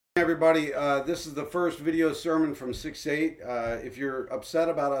Everybody, this is the first video sermon from 6-8. If you're upset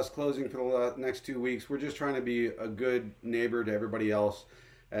about us closing for the next 2 weeks, we're just trying to be a good neighbor to everybody else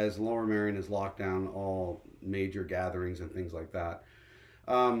as Lower Marion has locked down all major gatherings and things like that.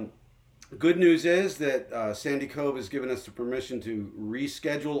 Good news is that Sandy Cove has given us the permission to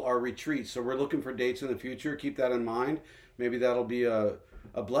reschedule our retreat. So we're looking for dates in the future. Keep that in mind. Maybe that'll be a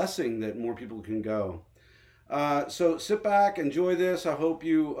blessing that more people can go. So sit back, enjoy this. I hope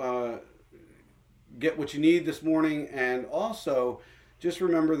you get what you need this morning. And also, just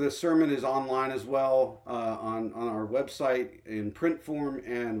remember the sermon is online as well on our website in print form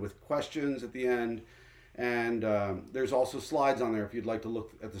and with questions at the end. And there's also slides on there if you'd like to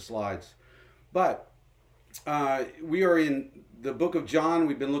look at the slides. But we are in the book of John.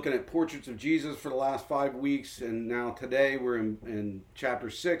 We've been looking at portraits of Jesus for the last 5 weeks. And now today we're in chapter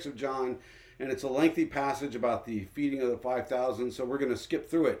 6 of John. And it's a lengthy passage about the feeding of the 5,000, so we're going to skip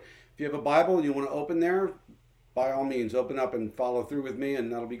through it. If you have a Bible and you want to open there, by all means, open up and follow through with me,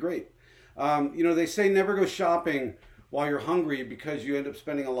 and that'll be great. They say never go shopping while you're hungry because you end up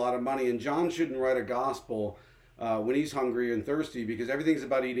spending a lot of money. And John shouldn't write a gospel when he's hungry and thirsty because everything's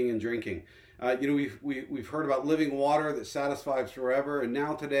about eating and drinking. We've heard about living water that satisfies forever, and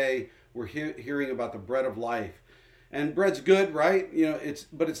now today we're hearing about the bread of life. And bread's good, right?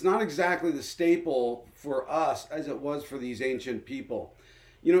 But it's not exactly the staple for us as it was for these ancient people.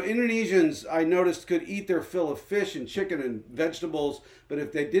 Indonesians, I noticed, could eat their fill of fish and chicken and vegetables, but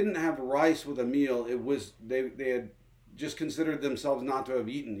if they didn't have rice with a meal, they had just considered themselves not to have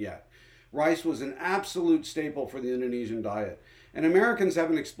eaten yet. Rice was an absolute staple for the Indonesian diet. And Americans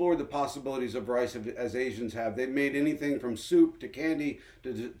haven't explored the possibilities of rice as Asians have. They've made anything from soup to candy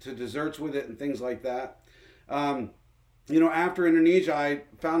to desserts with it and things like that. After Indonesia, I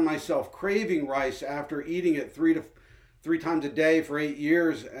found myself craving rice after eating it three times a day for 8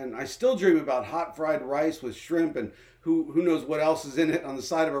 years, and I still dream about hot fried rice with shrimp and who knows what else is in it on the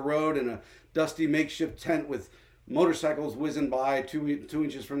side of a road in a dusty makeshift tent with motorcycles whizzing by 2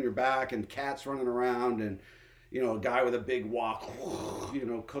 inches from your back and cats running around and a guy with a big wok,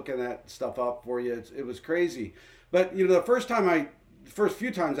 cooking that stuff up for you. It was crazy. But the first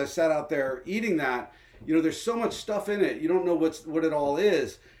few times I sat out there eating that. There's so much stuff in it. You don't know what it all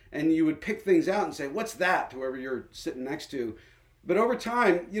is. And you would pick things out and say, what's that, to whoever you're sitting next to. But over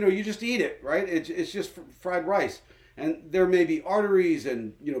time, you just eat it, right? It's just fried rice. And there may be arteries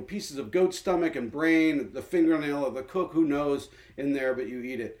and, pieces of goat stomach and brain, the fingernail of the cook, who knows, in there, but you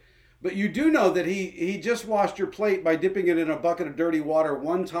eat it. But you do know that he just washed your plate by dipping it in a bucket of dirty water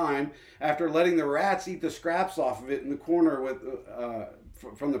one time after letting the rats eat the scraps off of it in the corner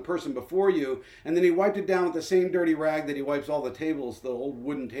from the person before you, and then he wiped it down with the same dirty rag that he wipes all the old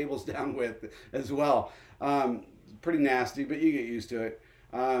wooden tables down with as well. Pretty nasty, but you get used to it.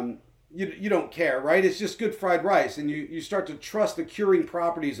 You don't care, right? It's just good fried rice, and you start to trust the curing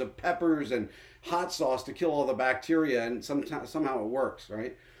properties of peppers and hot sauce to kill all the bacteria, and somehow it works,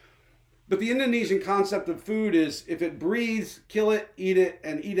 right? But the Indonesian concept of food is if it breathes, kill it,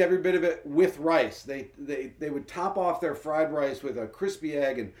 and eat every bit of it with rice. They would top off their fried rice with a crispy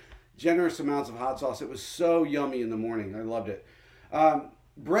egg and generous amounts of hot sauce. It was so yummy in the morning. I loved it.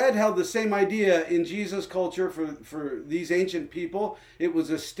 Bread held the same idea in Jesus' culture for these ancient people. It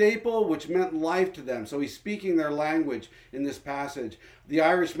was a staple which meant life to them. So he's speaking their language in this passage. The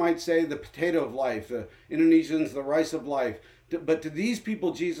Irish might say the potato of life, the Indonesians the rice of life. But to these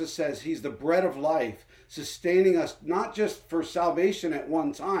people, Jesus says he's the bread of life, sustaining us not just for salvation at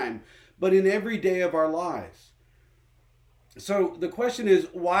one time, but in every day of our lives. So the question is,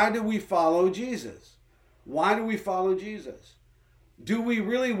 why do we follow Jesus? Why do we follow Jesus? Do we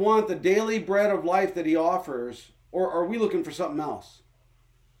really want the daily bread of life that he offers, or are we looking for something else?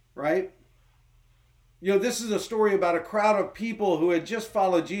 Right? This is a story about a crowd of people who had just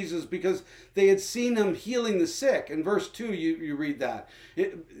followed Jesus because they had seen him healing the sick. In verse 2, you read that.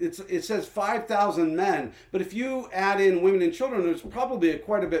 It says 5,000 men, but if you add in women and children, there's probably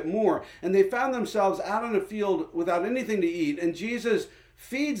quite a bit more. And they found themselves out in a field without anything to eat, and Jesus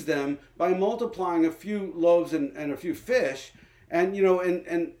feeds them by multiplying a few loaves and a few fish, and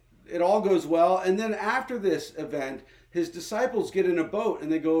it all goes well. And then after this event, his disciples get in a boat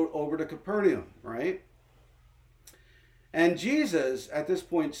and they go over to Capernaum, right? And Jesus, at this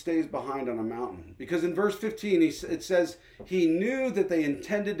point, stays behind on a mountain. Because in verse 15, it says, he knew that they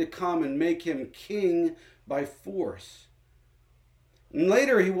intended to come and make him king by force. And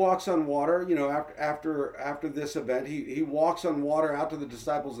later he walks on water, after this event, he walks on water out to the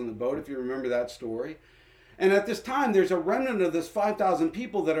disciples in the boat, if you remember that story. And at this time, there's a remnant of this 5,000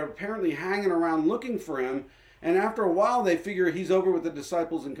 people that are apparently hanging around looking for him. And after a while, they figure he's over with the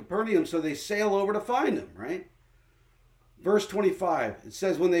disciples in Capernaum, so they sail over to find him, right? Verse 25, it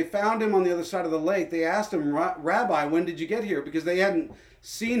says, when they found him on the other side of the lake, they asked him, Rabbi, when did you get here? Because they hadn't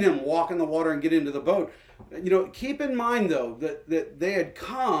seen him walk in the water and get into the boat. Keep in mind, though, that they had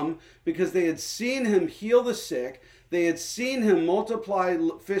come because they had seen him heal the sick. They had seen him multiply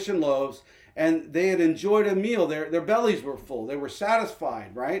fish and loaves, and they had enjoyed a meal. Their bellies were full. They were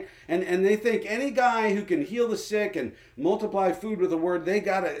satisfied, right? And they think any guy who can heal the sick and multiply food with a word,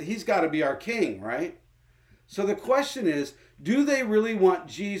 he's got to be our king, right? So the question is, do they really want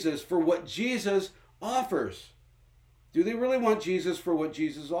Jesus for what Jesus offers? Do they really want Jesus for what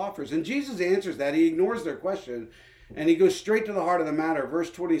Jesus offers? And Jesus answers that. He ignores their question, and he goes straight to the heart of the matter.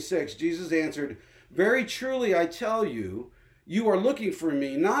 Verse 26, Jesus answered, very truly I tell you, you are looking for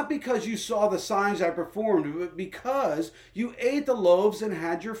me, not because you saw the signs I performed, but because you ate the loaves and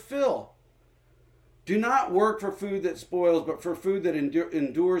had your fill. Do not work for food that spoils, but for food that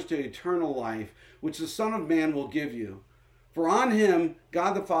endures to eternal life, which the Son of Man will give you. For on him,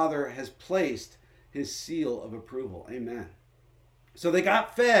 God the Father has placed his seal of approval. Amen. So they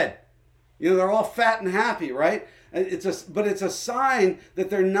got fed. They're all fat and happy, right? But it's a sign that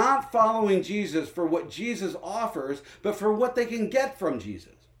they're not following Jesus for what Jesus offers, but for what they can get from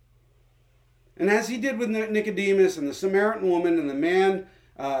Jesus. And as he did with Nicodemus and the Samaritan woman and the man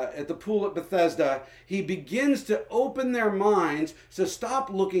at the pool at Bethesda, he begins to open their minds to stop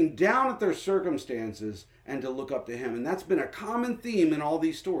looking down at their circumstances and to look up to him. And that's been a common theme in all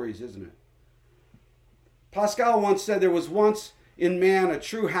these stories, isn't it? Pascal once said there was once in man a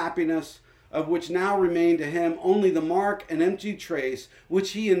true happiness, of which now remained to him only the mark and empty trace,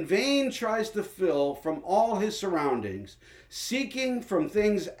 which he in vain tries to fill from all his surroundings, seeking from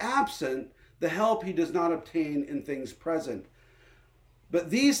things absent the help he does not obtain in things present. But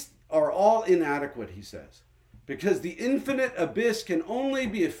these are all inadequate, he says, because the infinite abyss can only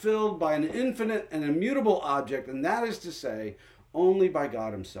be filled by an infinite and immutable object, and that is to say, only by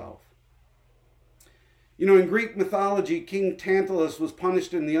God himself. In Greek mythology, King Tantalus was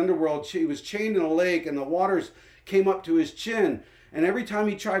punished in the underworld. He was chained in a lake, and the waters came up to his chin. And every time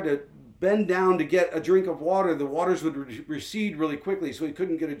he tried to bend down to get a drink of water, the waters would recede really quickly, so he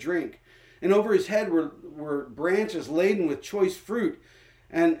couldn't get a drink. And over his head were branches laden with choice fruit.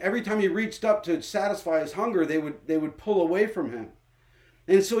 And every time he reached up to satisfy his hunger, they would pull away from him.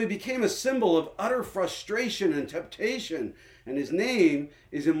 And so he became a symbol of utter frustration and temptation. And his name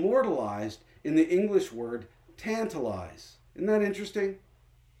is immortalized in the English word tantalize. Isn't that interesting?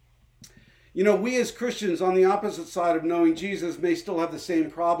 We as Christians on the opposite side of knowing Jesus may still have the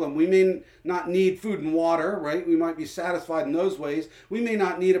same problem. We may not need food and water, right? We might be satisfied in those ways. We may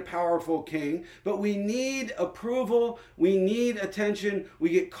not need a powerful king, but we need approval. We need attention. We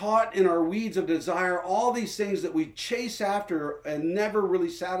get caught in our weeds of desire, all these things that we chase after and never really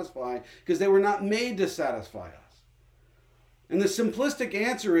satisfy because they were not made to satisfy us. And the simplistic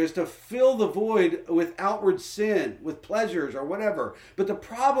answer is to fill the void with outward sin, with pleasures or whatever. But the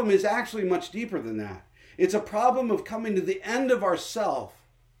problem is actually much deeper than that. It's a problem of coming to the end of ourself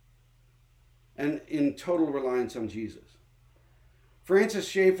and in total reliance on Jesus. Francis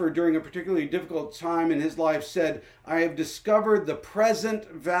Schaeffer, during a particularly difficult time in his life, said, I have discovered the present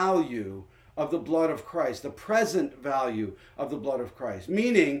value of the blood of Christ, the present value of the blood of Christ.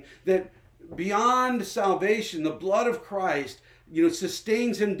 Meaning that beyond salvation, the blood of Christ,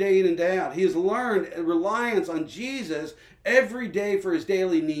 sustains him day in and day out. He has learned a reliance on Jesus every day for his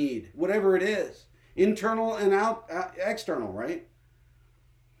daily need, whatever it is, internal and external, right?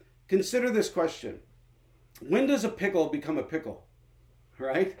 Consider this question. When does a pickle become a pickle,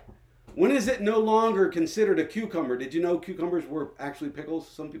 right? When is it no longer considered a cucumber? Did you know cucumbers were actually pickles?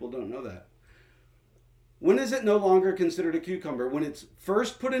 Some people don't know that. When is it no longer considered a cucumber? When it's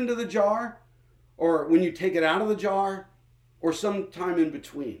first put into the jar, or when you take it out of the jar, or sometime in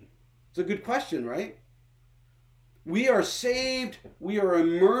between? It's a good question, right? We are saved, we are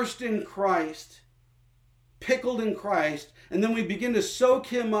immersed in Christ, pickled in Christ, and then we begin to soak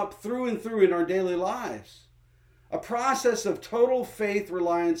him up through and through in our daily lives. A process of total faith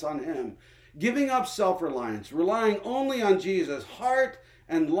reliance on him, giving up self-reliance, relying only on Jesus, heart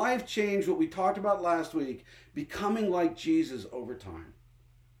and life change, what we talked about last week, becoming like Jesus over time.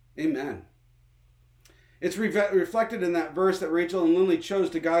 Amen. It's reflected in that verse that Rachel and Lindley chose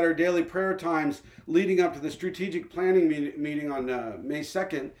to guide our daily prayer times leading up to the strategic planning meeting on May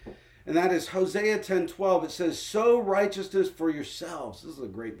 2nd. And that is Hosea 10:12. It says, sow righteousness for yourselves. This is a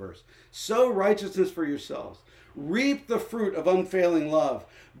great verse. Sow righteousness for yourselves. Reap the fruit of unfailing love.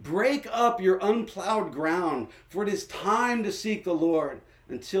 Break up your unplowed ground, for it is time to seek the Lord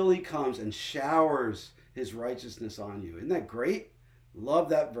until he comes and showers his righteousness on you. Isn't that great? Love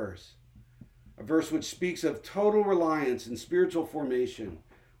that verse. A verse which speaks of total reliance and spiritual formation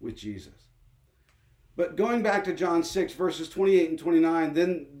with Jesus. But going back to John 6, verses 28 and 29,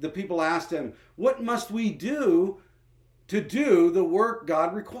 then the people asked him, what must we do to do the work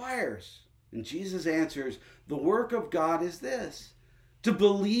God requires? And Jesus answers, the work of God is this, to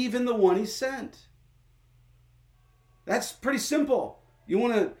believe in the one he sent. That's pretty simple. You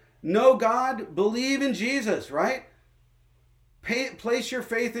want to know God? Believe in Jesus, right? Place your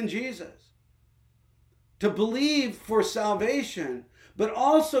faith in Jesus. To believe for salvation, but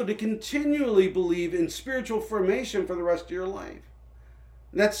also to continually believe in spiritual formation for the rest of your life.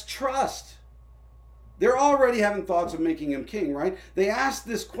 That's trust. They're already having thoughts of making him king, right? They ask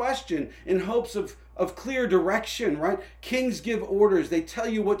this question in hopes of clear direction, right? Kings give orders. They tell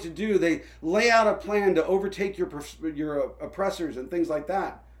you what to do. They lay out a plan to overtake your oppressors and things like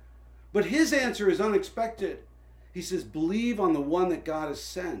that. But his answer is unexpected. He says, believe on the one that God has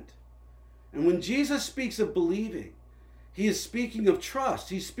sent. And when Jesus speaks of believing, he is speaking of trust.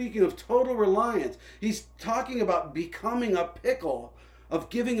 He's speaking of total reliance. He's talking about becoming a pickle, of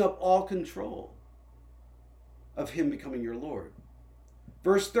giving up all control, of him becoming your Lord.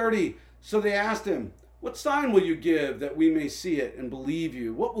 Verse 30, so they asked him, what sign will you give that we may see it and believe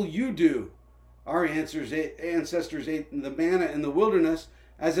you? What will you do? Our ancestors ate the manna in the wilderness.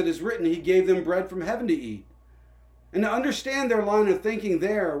 As it is written, he gave them bread from heaven to eat. And to understand their line of thinking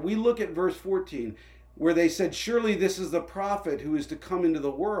there, we look at verse 14, where they said, surely this is the prophet who is to come into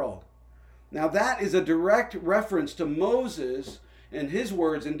the world. Now that is a direct reference to Moses and his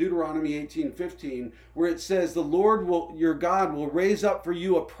words in Deuteronomy 18:15, where it says, the Lord your God will raise up for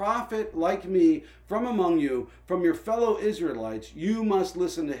you a prophet like me from among you, from your fellow Israelites. You must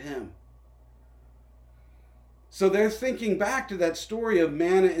listen to him. So they're thinking back to that story of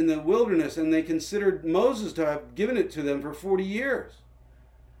manna in the wilderness, and they considered Moses to have given it to them for 40 years.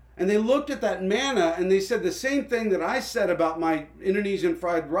 And they looked at that manna and they said the same thing that I said about my Indonesian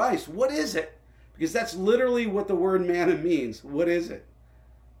fried rice. What is it? Because that's literally what the word manna means. What is it?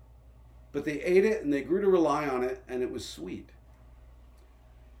 But they ate it and they grew to rely on it, and it was sweet.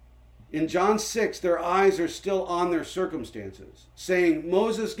 In John 6, their eyes are still on their circumstances, saying,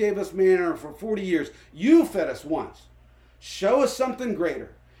 Moses gave us manna for 40 years. You fed us once. Show us something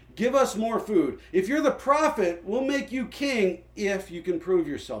greater. Give us more food. If you're the prophet, we'll make you king if you can prove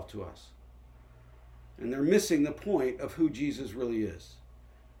yourself to us. And they're missing the point of who Jesus really is.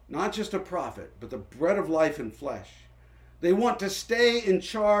 Not just a prophet, but the bread of life and flesh. They want to stay in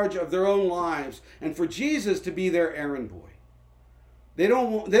charge of their own lives and for Jesus to be their errand boy. They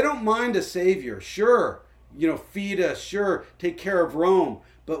don't mind a savior. Sure, feed us. Sure, take care of Rome.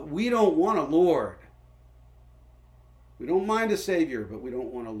 But we don't want a Lord. We don't mind a savior, but we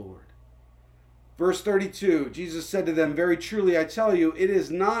don't want a Lord. Verse 32, Jesus said to them, very truly I tell you, it is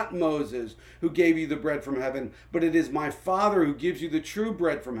not Moses who gave you the bread from heaven, but it is my Father who gives you the true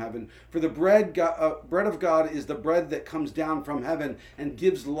bread from heaven. For the bread of God is the bread that comes down from heaven and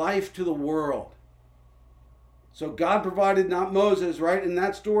gives life to the world. So God provided, not Moses, right? In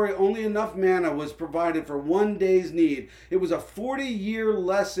that story, only enough manna was provided for one day's need. It was a 40-year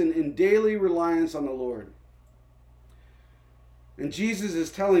lesson in daily reliance on the Lord. And Jesus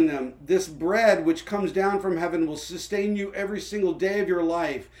is telling them, this bread which comes down from heaven will sustain you every single day of your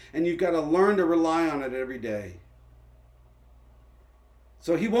life, and you've got to learn to rely on it every day.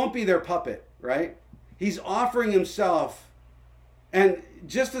 So he won't be their puppet, right? He's offering himself, and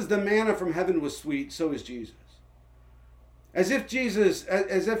just as the manna from heaven was sweet, so is Jesus. As if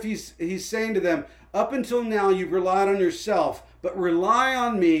he's saying to them, up until now you've relied on yourself, but rely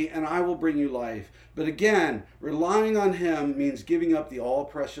on me and I will bring you life. But again, relying on him means giving up the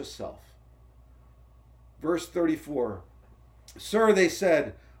all-precious self. Verse 34, Sir, they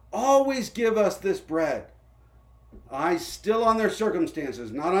said, always give us this bread. Eyes still on their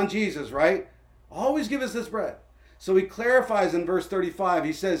circumstances, not on Jesus, right? Always give us this bread. So he clarifies in verse 35,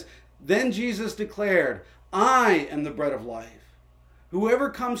 he says, then Jesus declared, I am the bread of life. Whoever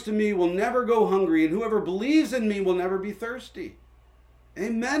comes to me will never go hungry, and whoever believes in me will never be thirsty.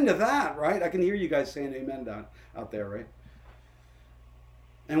 Amen to that, right? I can hear you guys saying amen out there, right?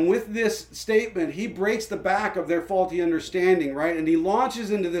 And with this statement, he breaks the back of their faulty understanding, right? And he launches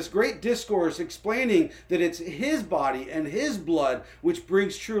into this great discourse explaining that it's his body and his blood which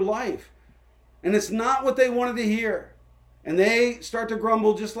brings true life. And it's not what they wanted to hear. And they start to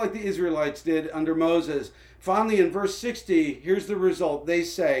grumble just like the Israelites did under Moses. Finally, in verse 60, here's the result. They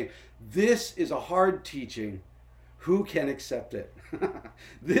say, this is a hard teaching. Who can accept it?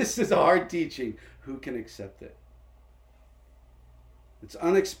 This is a hard teaching. Who can accept it? It's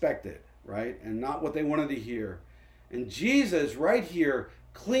unexpected. right? And not what they wanted to hear. And Jesus, right here,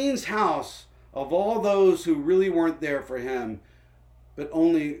 cleans house of all those who really weren't there for him, but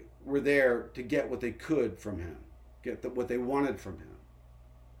only were there to get what they could from him, what they wanted from him.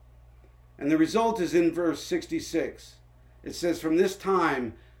 And the result is in verse 66. It says, from this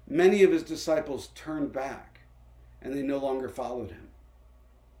time, many of his disciples turned back, and they no longer followed him.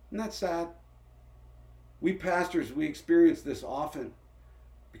 Isn't that sad? We pastors, we experience this often.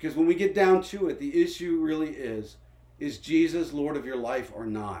 Because when we get down to it, the issue really is Jesus Lord of your life or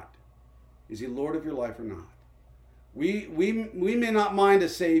not? Is he Lord of your life or not? We may not mind a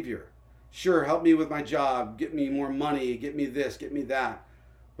Savior. Sure, help me with my job, get me more money, get me this, get me that.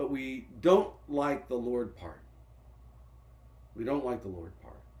 But we don't like the Lord part. We don't like the Lord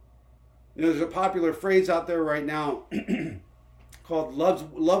part. You know, there's a popular phrase out there right now called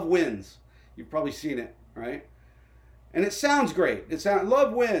love wins. You've probably seen it, right? And it sounds great.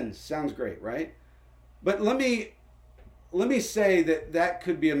 Love wins. Sounds great, right? But let me say that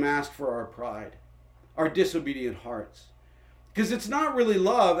could be a mask for our pride, our disobedient hearts. Because it's not really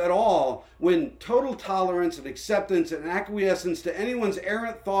love at all when total tolerance and acceptance and acquiescence to anyone's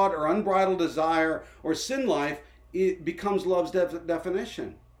errant thought or unbridled desire or sin life, it becomes love's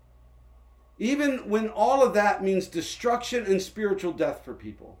definition. Even when all of that means destruction and spiritual death for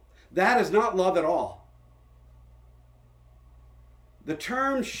people. That is not love at all. The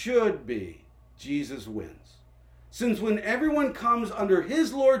term should be Jesus wins. Since when everyone comes under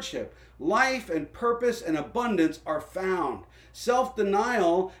his lordship, life and purpose and abundance are found.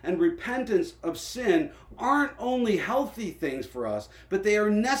 Self-denial and repentance of sin aren't only healthy things for us, but they are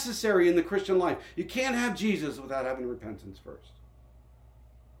necessary in the Christian life. You can't have Jesus without having repentance first.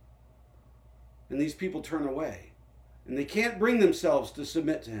 And these people turn away, and they can't bring themselves to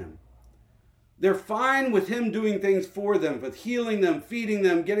submit to him. They're fine with him doing things for them, with healing them, feeding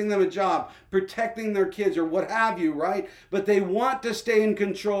them, getting them a job, protecting their kids, or what have you, right? But they want to stay in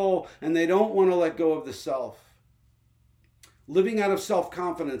control, and they don't want to let go of the self. Living out of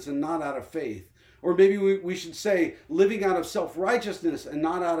self-confidence and not out of faith. Or maybe we should say, living out of self-righteousness and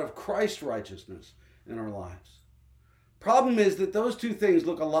not out of Christ's righteousness in our lives. Problem is that those two things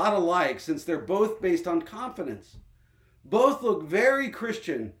look a lot alike since they're both based on confidence. Both look very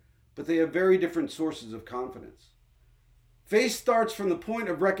Christian, but they have very different sources of confidence. Faith starts from the point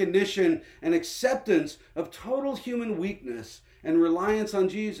of recognition and acceptance of total human weakness and reliance on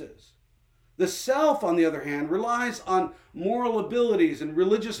Jesus. The self, on the other hand, relies on moral abilities and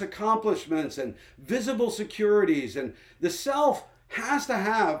religious accomplishments and visible securities, and the self has to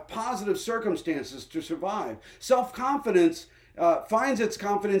have positive circumstances to survive. Self-confidence finds its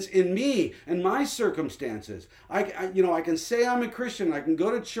confidence in me and my circumstances. I can say I'm a Christian, I can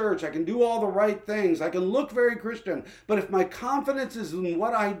go to church, I can do all the right things, I can look very Christian, but if my confidence is in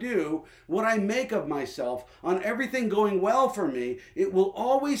what I do, what I make of myself, on everything going well for me, it will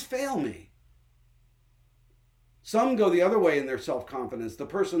always fail me. Some go the other way in their self-confidence. The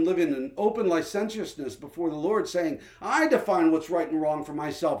person living in open licentiousness before the Lord saying, I define what's right and wrong for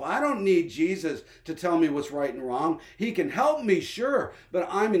myself. I don't need Jesus to tell me what's right and wrong. He can help me, sure, but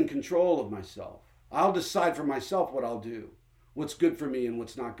I'm in control of myself. I'll decide for myself what I'll do, what's good for me and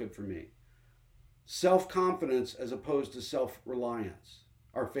what's not good for me. Self-confidence as opposed to self-reliance,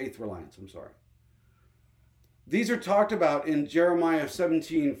 or faith reliance, These are talked about in Jeremiah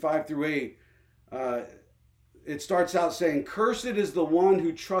 17, 5-8. It starts out saying, cursed is the one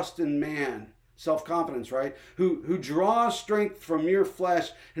who trusts in man, self-confidence, right? Who draws strength from mere flesh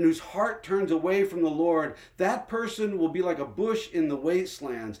and whose heart turns away from the Lord. That person will be like a bush in the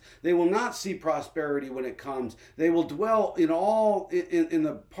wastelands. They will not see prosperity when it comes. They will dwell in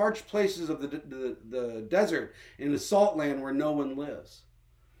the parched places of the desert, in the salt land where no one lives.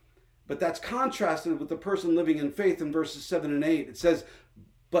 But that's contrasted with the person living in faith in verses 7 and 8. It says,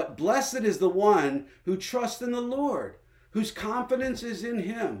 but blessed is the one who trusts in the Lord, whose confidence is in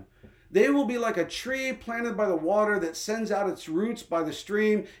him. They will be like a tree planted by the water that sends out its roots by the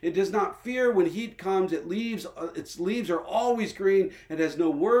stream. It does not fear when heat comes. Its leaves are always green. It has no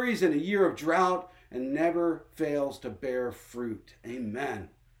worries in a year of drought and never fails to bear fruit. Amen.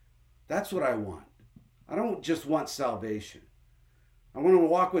 That's what I want. I don't just want salvation. I want to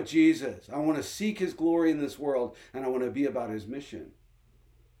walk with Jesus. I want to seek his glory in this world, and I want to be about his mission.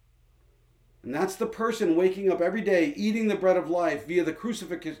 And that's the person waking up every day, eating the bread of life via the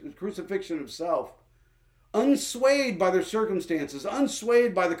crucifixion of self, unswayed by their circumstances,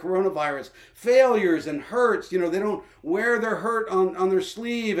 unswayed by the coronavirus, failures and hurts. They don't wear their hurt on their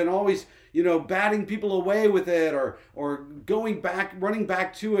sleeve and always, batting people away with it or running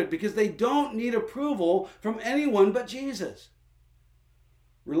back to it, because they don't need approval from anyone but Jesus.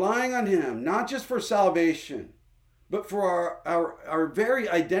 relying on him, not just for salvation, but for our very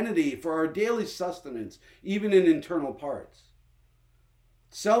identity, for our daily sustenance, even in internal parts.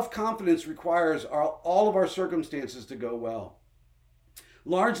 Self-confidence requires all of our circumstances to go well.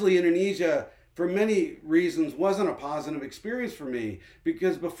 Largely, Indonesia, for many reasons, wasn't a positive experience for me,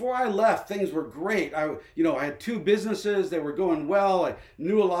 because before I left, things were great. I had 2 businesses. They were going well. I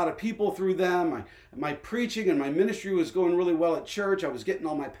knew a lot of people through them. My preaching and my ministry was going really well at church. I was getting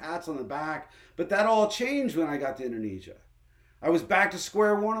all my pats on the back. But that all changed when I got to Indonesia. I was back to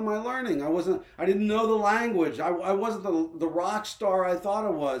square one of my learning. I didn't know the language. I wasn't the rock star I thought I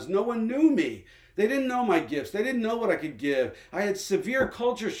was. No one knew me. They didn't know my gifts. They didn't know what I could give. I had severe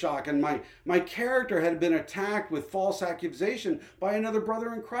culture shock, and my character had been attacked with false accusation by another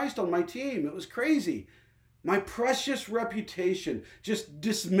brother in Christ on my team. It was crazy. My precious reputation just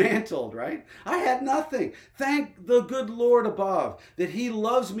dismantled, right? I had nothing. Thank the good Lord above that he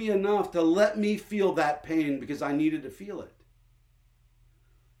loves me enough to let me feel that pain because I needed to feel it.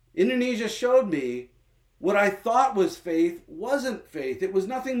 Indonesia showed me what I thought was faith wasn't faith. It was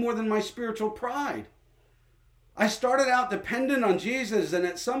nothing more than my spiritual pride. I started out dependent on Jesus, and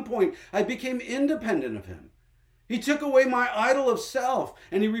at some point I became independent of him. He took away my idol of self,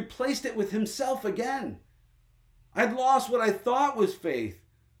 and he replaced it with himself again. I'd lost what I thought was faith,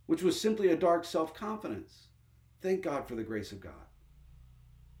 which was simply a dark self-confidence. Thank God for the grace of God.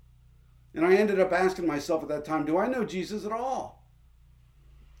 And I ended up asking myself at that time, do I know Jesus at all?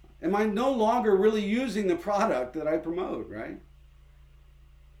 Am I no longer really using the product that I promote, right?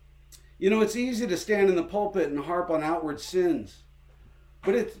 It's easy to stand in the pulpit and harp on outward sins,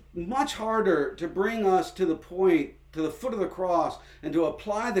 but it's much harder to bring us to the point, to the foot of the cross, and to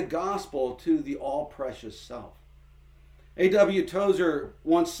apply the gospel to the all-precious self. A.W. Tozer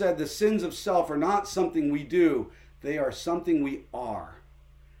once said, the sins of self are not something we do, they are something we are.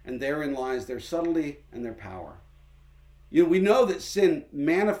 And therein lies their subtlety and their power. We know that sin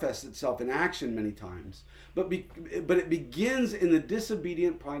manifests itself in action many times, but it begins in the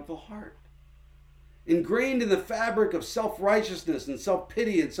disobedient, prideful heart. Ingrained in the fabric of self-righteousness and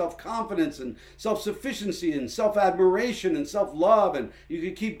self-pity and self-confidence and self-sufficiency and self-admiration and self-love, and you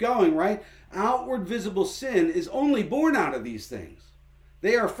could keep going, right? Outward visible sin is only born out of these things.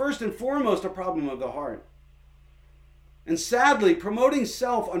 They are first and foremost a problem of the heart. And sadly, promoting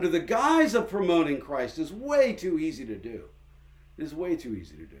self under the guise of promoting Christ is way too easy to do. It is way too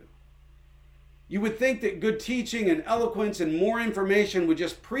easy to do. You would think that good teaching and eloquence and more information would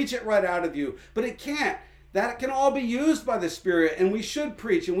just preach it right out of you, but it can't. That can all be used by the Spirit, and we should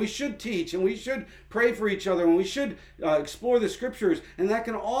preach, and we should teach, and we should pray for each other, and we should explore the Scriptures, and that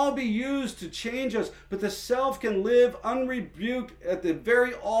can all be used to change us, but the self can live unrebuked at the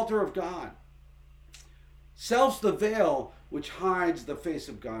very altar of God. Self's the veil which hides the face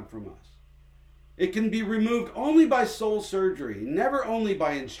of God from us. It can be removed only by soul surgery, never only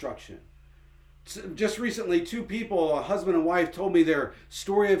by instruction. Just recently, 2 people, a husband and wife, told me their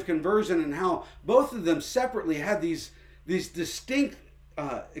story of conversion and how both of them separately had these distinct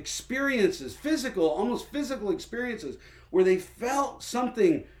experiences, almost physical experiences, where they felt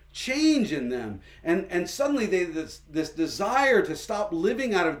something change in them, and suddenly they this desire to stop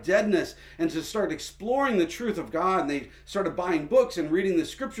living out of deadness and to start exploring the truth of God, and they started buying books and reading the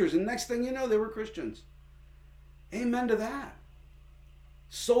Scriptures, and next thing you know, they were Christians. Amen to that.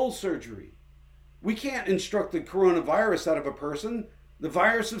 Soul surgery. We can't instruct the coronavirus out of a person. The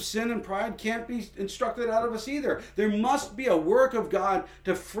virus of sin and pride can't be instructed out of us either. There must be a work of God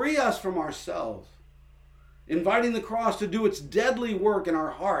to free us from ourselves, inviting the cross to do its deadly work in our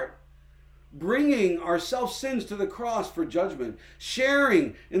heart, bringing our self-sins to the cross for judgment,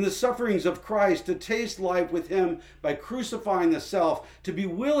 sharing in the sufferings of Christ to taste life with him by crucifying the self, to be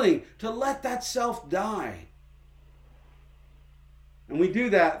willing to let that self die. And we do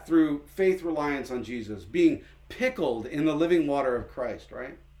that through faith reliance on Jesus, being pickled in the living water of Christ,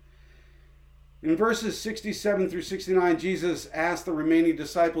 right? In verses 67 through 69, Jesus asked the remaining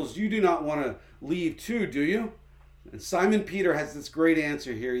disciples, you do not want to leave too, do you? And Simon Peter has this great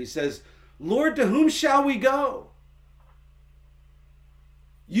answer here. He says, Lord, to whom shall we go?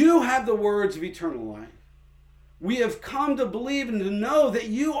 You have the words of eternal life. We have come to believe and to know that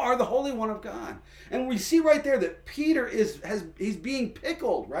you are the Holy One of God. And we see right there that Peter he's being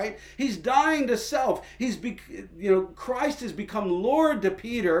pickled, right? He's dying to self. Christ has become Lord to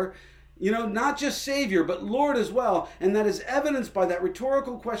Peter, not just Savior, but Lord as well. And that is evidenced by that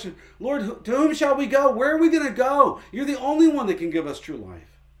rhetorical question, Lord, to whom shall we go? Where are we going to go? You're the only one that can give us true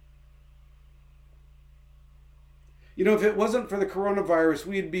life. If it wasn't for the coronavirus,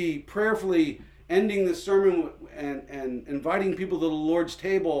 we'd be prayerfully ending this sermon and inviting people to the Lord's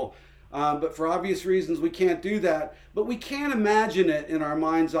table. But for obvious reasons, we can't do that. But we can imagine it in our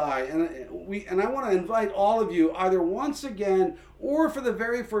mind's eye. And I want to invite all of you, either once again or for the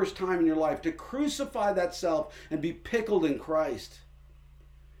very first time in your life, to crucify that self and be pickled in Christ.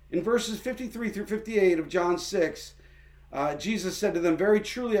 In verses 53 through 58 of John 6, Jesus said to them, "Very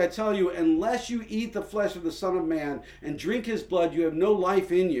truly I tell you, unless you eat the flesh of the Son of Man and drink his blood, you have no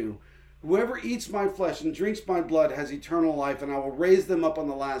life in you. Whoever eats my flesh and drinks my blood has eternal life, and I will raise them up on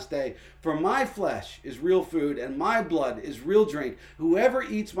the last day. For my flesh is real food, and my blood is real drink. Whoever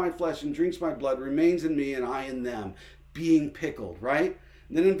eats my flesh and drinks my blood remains in me, and I in them." Being pickled, right?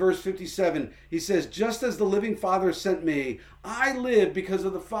 And then in verse 57, he says, "Just as the living Father sent me, I live because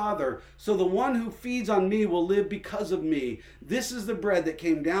of the Father. So the one who feeds on me will live because of me. This is the bread that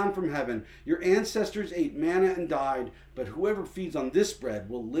came down from heaven. Your ancestors ate manna and died, but whoever feeds on this bread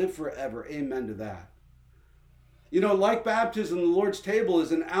will live forever." Amen to that. You know, like baptism, the Lord's table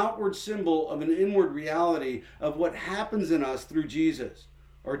is an outward symbol of an inward reality of what happens in us through Jesus,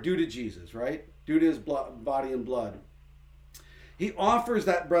 or due to Jesus, right? Due to his body and blood. He offers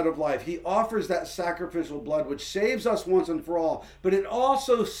that bread of life. He offers that sacrificial blood, which saves us once and for all. But it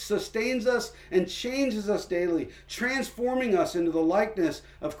also sustains us and changes us daily, transforming us into the likeness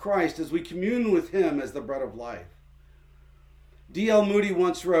of Christ as we commune with him as the bread of life. D.L. Moody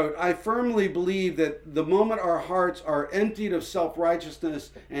once wrote, "I firmly believe that the moment our hearts are emptied of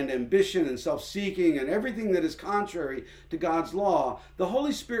self-righteousness and ambition and self-seeking and everything that is contrary to God's law, the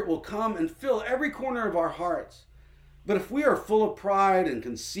Holy Spirit will come and fill every corner of our hearts. But if we are full of pride and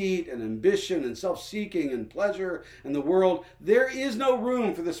conceit and ambition and self-seeking and pleasure and the world, there is no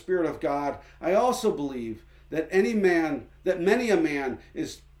room for the Spirit of God. I also believe that many a man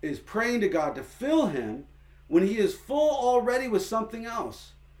is praying to God to fill him when he is full already with something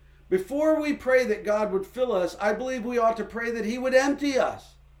else. Before we pray that God would fill us, I believe we ought to pray that he would empty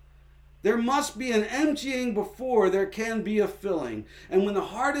us. There must be an emptying before there can be a filling. And when the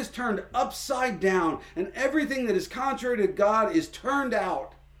heart is turned upside down and everything that is contrary to God is turned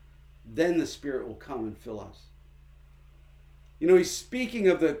out, then the Spirit will come and fill us." You know, he's speaking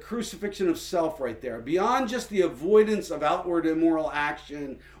of the crucifixion of self right there. Beyond just the avoidance of outward immoral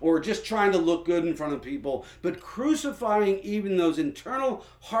action or just trying to look good in front of people, but crucifying even those internal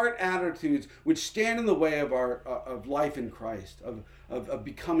heart attitudes which stand in the way of life in Christ, of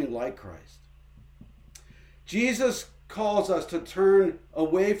becoming like Christ. Jesus calls us to turn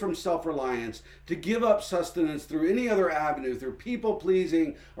away from self-reliance, to give up sustenance through any other avenue, through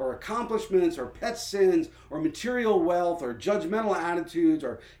people-pleasing or accomplishments or pet sins or material wealth or judgmental attitudes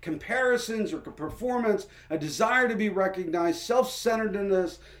or comparisons or performance, a desire to be recognized,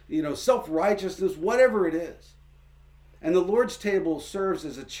 self-centeredness, self-righteousness, whatever it is. And the Lord's table serves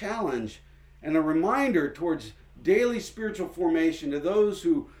as a challenge and a reminder towards daily spiritual formation to those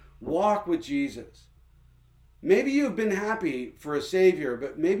who walk with Jesus. Maybe you've been happy for a Savior,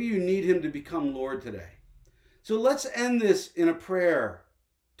 but maybe you need him to become Lord today. So let's end this in a prayer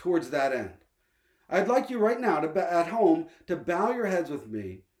towards that end. I'd like you right now at home to bow your heads with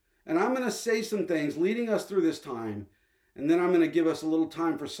me, and I'm going to say some things leading us through this time, and then I'm going to give us a little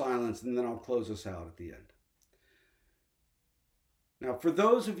time for silence, and then I'll close us out at the end. Now, for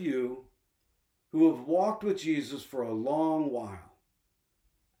those of you who have walked with Jesus for a long while,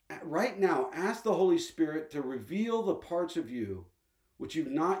 right now, ask the Holy Spirit to reveal the parts of you which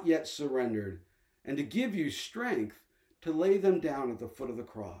you've not yet surrendered and to give you strength to lay them down at the foot of the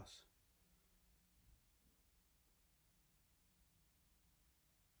cross.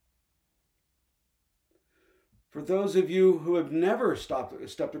 For those of you who have never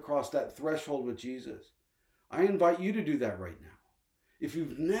stepped across that threshold with Jesus, I invite you to do that right now. If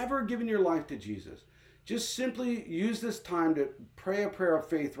you've never given your life to Jesus, just simply use this time to pray a prayer of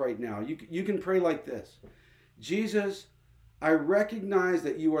faith right now. You can pray like this: Jesus, I recognize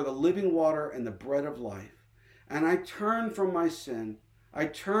that you are the living water and the bread of life, and I turn from my sin. I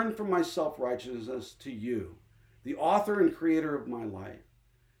turn from my self-righteousness to you, the author and creator of my life.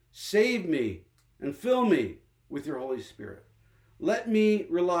 Save me and fill me with your Holy Spirit. Let me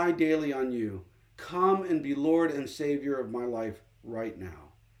rely daily on you. Come and be Lord and Savior of my life right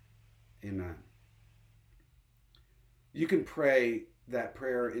now. Amen. You can pray that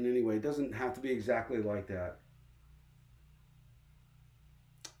prayer in any way. It doesn't have to be exactly like that.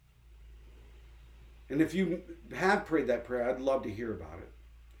 And if you have prayed that prayer, I'd love to hear about it.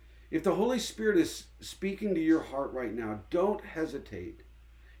 If the Holy Spirit is speaking to your heart right now, don't hesitate.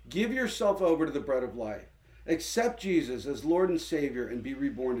 Give yourself over to the bread of life. Accept Jesus as Lord and Savior and be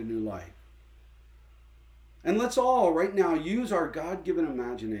reborn to new life. And let's all right now use our God-given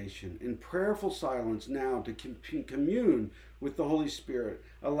imagination in prayerful silence now to commune with the Holy Spirit,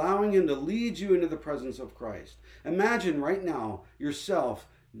 allowing him to lead you into the presence of Christ. Imagine right now yourself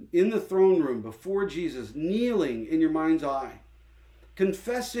in the throne room before Jesus, kneeling in your mind's eye,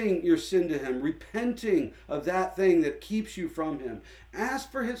 confessing your sin to him, repenting of that thing that keeps you from him.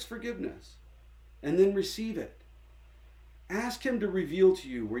 Ask for his forgiveness and then receive it. Ask him to reveal to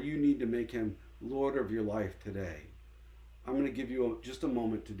you where you need to make him Lord of your life today. I'm going to give you just a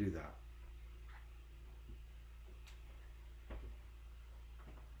moment to do that.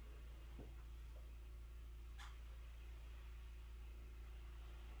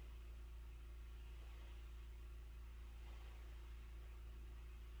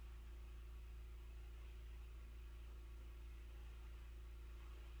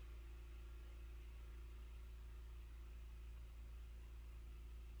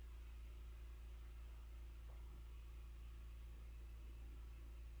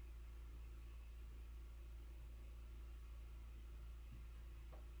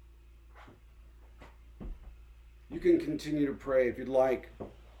 You can continue to pray if you'd like,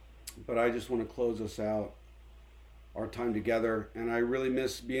 but I just want to close us out, our time together. And I really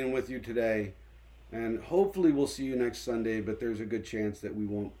miss being with you today. And hopefully we'll see you next Sunday, but there's a good chance that we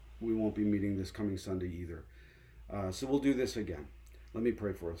won't be meeting this coming Sunday either. So we'll do this again. Let me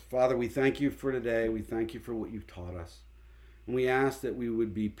pray for us. Father, we thank you for today. We thank you for what you've taught us. And we ask that we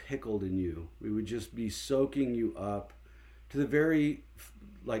would be pickled in you. We would just be soaking you up to the very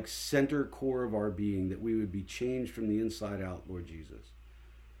center core of our being, that we would be changed from the inside out, Lord Jesus.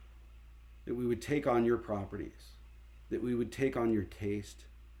 That we would take on your properties, that we would take on your taste,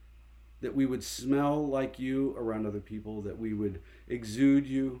 that we would smell like you around other people, that we would exude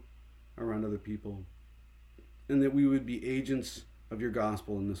you around other people, and that we would be agents of your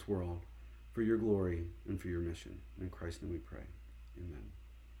gospel in this world for your glory and for your mission. In Christ's name we pray. Amen.